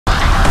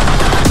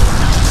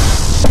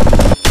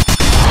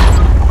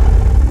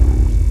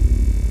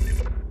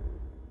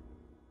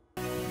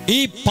ఈ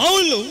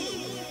పౌలు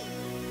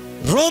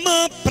రోమా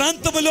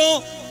ప్రాంతములో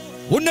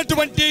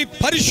ఉన్నటువంటి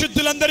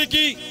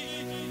పరిశుద్ధులందరికీ,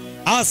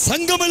 ఆ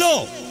సంఘములో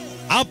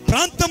ఆ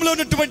ప్రాంతంలో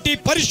ఉన్నటువంటి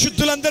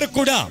పరిశుద్ధులందరూ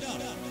కూడా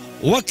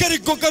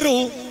ఒకరికొకరు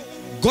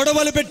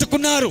గొడవలు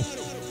పెట్టుకున్నారు,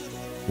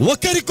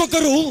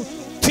 ఒకరికొకరు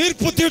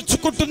తీర్పు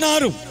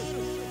తీర్చుకుంటున్నారు,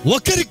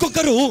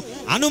 ఒకరికొకరు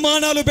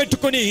అనుమానాలు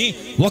పెట్టుకొని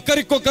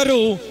ఒకరికొకరు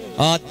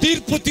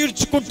తీర్పు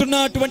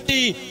తీర్చుకుంటున్నటువంటి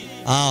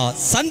ఆ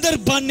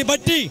సందర్భాన్ని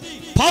బట్టి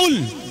పౌల్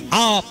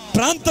ఆ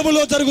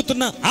ప్రాంతములో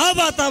జరుగుతున్న ఆ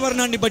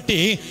వాతావరణాన్ని బట్టి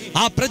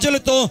ఆ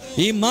ప్రజలతో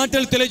ఈ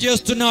మాటలు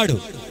తెలియజేస్తున్నాడు.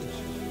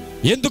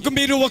 ఎందుకు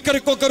మీరు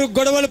ఒకరికొకరు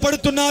గొడవలు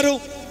పడుతున్నారు?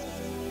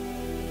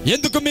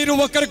 ఎందుకు మీరు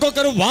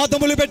ఒకరికొకరు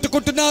వాదములు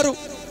పెట్టుకుంటున్నారు?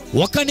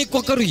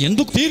 ఒకరికొకరు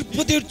ఎందుకు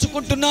తీర్పు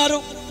తీర్చుకుంటున్నారు?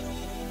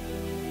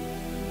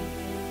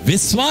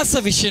 విశ్వాస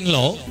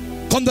విషయంలో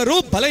కొందరు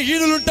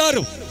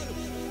బలహీనులుంటారు.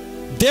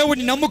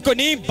 దేవుని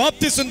నమ్ముకొని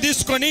బాప్తిసం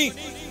తీసుకొని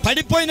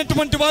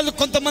పడిపోయినటువంటి వాళ్ళు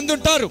కొంతమంది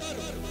ఉంటారు.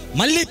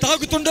 మళ్ళీ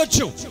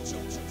తాగుతుండొచ్చు,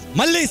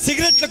 మళ్ళీ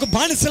సిగరెట్లకు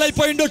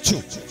బానిసలైపోయి ఉండొచ్చు,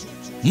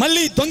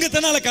 మళ్ళీ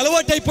దొంగతనాలకు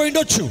అలవాటు అయిపోయి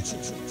ఉండొచ్చు,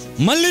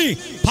 మళ్ళీ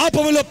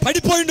పాపములో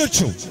పడిపోయి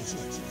ఉండొచ్చు.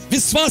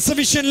 విశ్వాస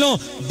విషయంలో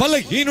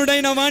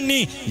బలహీనుడైన వాణ్ణి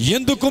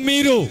ఎందుకు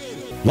మీరు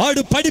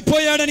వాడు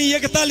పడిపోయాడని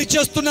ఎగతాళి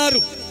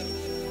చేస్తున్నారు?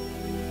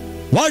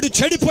 వాడు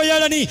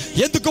చెడిపోయాడని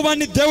ఎందుకు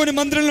వాడిని దేవుని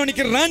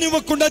మందిరంలోనికి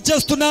రానివ్వకుండా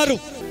చేస్తున్నారు?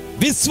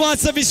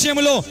 విశ్వాస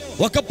విషయంలో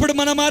ఒకప్పుడు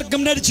మన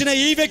మార్గం నడిచిన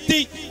ఈ వ్యక్తి,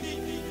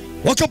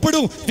 ఒకప్పుడు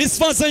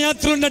విశ్వాస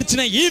యాత్రలు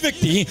నడిచిన ఈ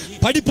వ్యక్తి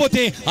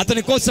పడిపోతే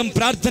అతని కోసం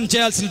ప్రార్థన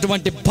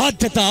చేయాల్సినటువంటి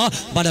బాధ్యత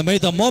మన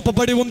మీద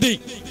మోపబడి ఉంది.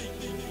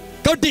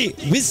 కాబట్టి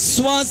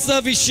విశ్వాస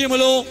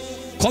విషయంలో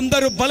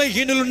కొందరు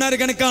బలహీనులు ఉన్నారు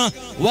కనుక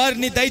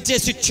వారిని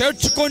దయచేసి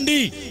చేర్చుకోండి.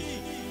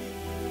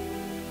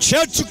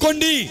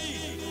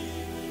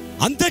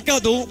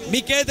 అంతేకాదు,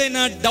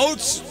 మీకేదైనా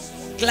డౌట్స్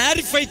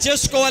క్లారిఫై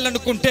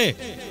చేసుకోవాలనుకుంటే,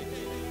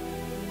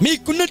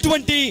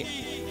 మీకున్నటువంటి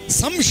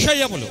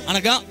సంశయములు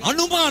అనగా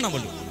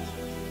అనుమానములు,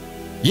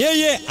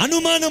 ఏ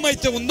అనుమానం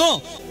అయితే ఉందో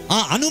ఆ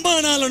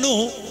అనుమానాలను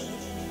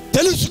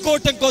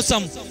తెలుసుకోవటం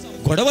కోసం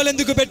గొడవలు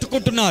ఎందుకు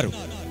పెట్టుకుంటున్నారు?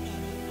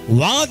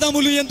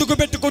 వాదములు ఎందుకు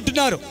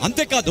పెట్టుకుంటున్నారు?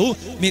 అంతేకాదు,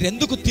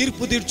 మీరెందుకు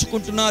తీర్పు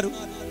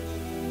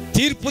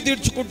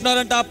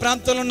తీర్చుకుంటున్నారంటే ఆ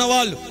ప్రాంతంలో ఉన్న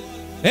వాళ్ళు,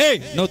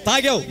 నువ్వు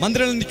తాగావు,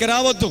 మందిరానికి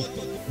రావద్దు,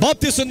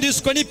 బాప్తిసం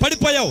తీసుకొని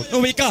పడిపోయావు,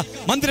 నువ్వు ఇక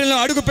మందిరంలో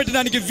అడుగు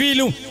పెట్టడానికి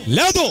వీలు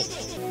లేదు.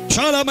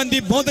 చాలా మంది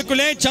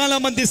బోధకులే, చాలా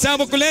మంది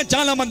సేవకులే,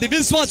 చాలా మంది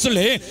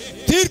విశ్వాసులే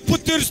తీర్పు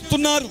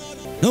తీరుస్తున్నారు.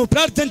 నువ్వు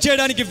ప్రార్థన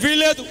చేయడానికి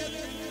వీలేదు,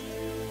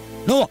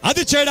 నువ్వు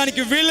అది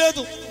చేయడానికి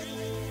వీలేదు,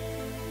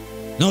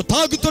 నువ్వు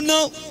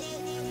తాగుతున్నావు,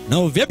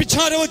 నువ్వు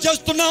వ్యభిచారం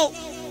చేస్తున్నావు,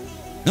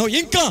 నువ్వు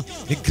ఇంకా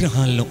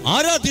విగ్రహాలను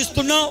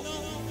ఆరాధిస్తున్నావు.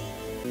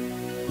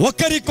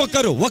 ఒకరి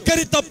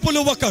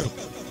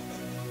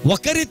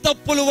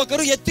తప్పులు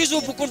ఒకరు ఎత్తి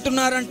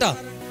చూపుకుంటున్నారంట.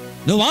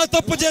 నువ్వు ఆ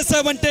తప్పు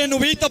చేసావంటే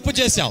నువ్వు ఈ తప్పు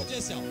చేశావు,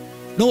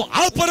 నువ్వు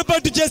ఆ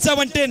పొరపాటు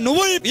చేసావంటే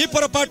నువ్వు ఈ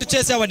పొరపాటు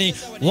చేసావని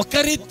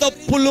ఒకరి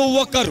తప్పులు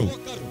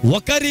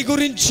ఒకరి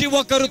గురించి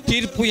ఒకరు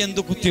తీర్పు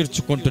ఎందుకు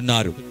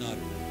తీర్చుకుంటున్నారు?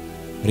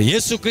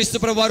 యేసుక్రీస్తు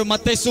ప్రభువారు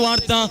మత్తయి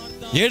సువార్త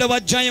 7వ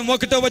అధ్యాయం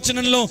 1వ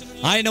వచనంలో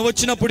ఆయన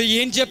వచ్చినప్పుడు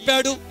ఏం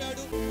చెప్పాడు?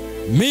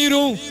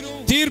 మీరు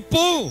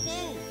తీర్పు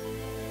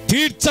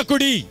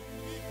తీర్చకుడి,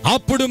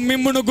 అప్పుడు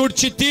మిమ్మును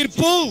గూర్చి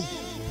తీర్పు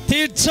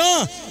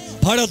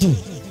తీర్చబడదు.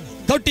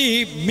 కాబట్టి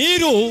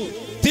మీరు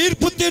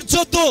తీర్పు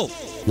తీర్చొద్దు.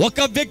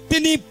 ఒక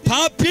వ్యక్తిని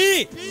పాపి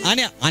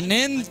అని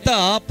అనేంత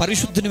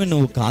పరిశుద్ధునివి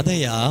నువ్వు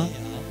కాదయ్యా,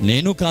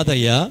 నేను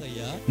కాదయ్యా,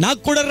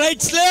 నాకు కూడా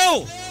రైట్స్ లేవు.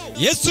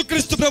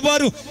 యేసుక్రీస్తు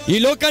ప్రభువారు ఈ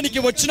లోకానికి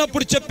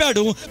వచ్చినప్పుడు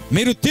చెప్పాడు,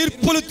 మీరు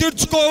తీర్పులు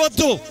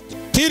తీర్చుకోవద్దు.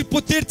 తీర్పు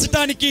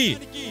తీర్చడానికి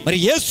మరి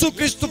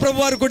యేసుక్రీస్తు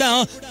ప్రభువారు కూడా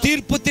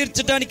తీర్పు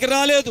తీర్చడానికి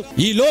రాలేదు.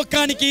 ఈ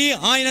లోకానికి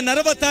ఆయన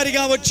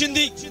నరవతారిగా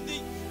వచ్చింది.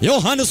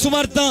 యోహాను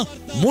సువార్త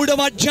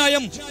 3వ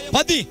అధ్యాయం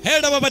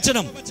 17వ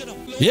వచనం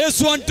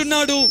యేసు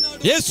అంటున్నాడు,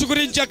 యేసు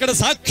గురించి అక్కడ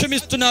సాక్ష్యం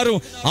ఇస్తున్నారు,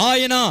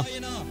 ఆయన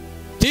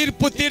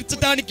తీర్పు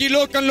తీర్చడానికి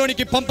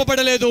లోకంలోనికి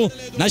పంపబడలేదు,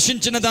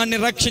 నశించిన దాన్ని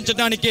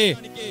రక్షించడానికే.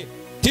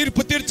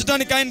 తీర్పు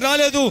తీర్చడానికి ఆయన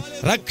రాలేదు,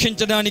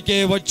 రక్షించడానికే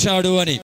వచ్చాడు అని.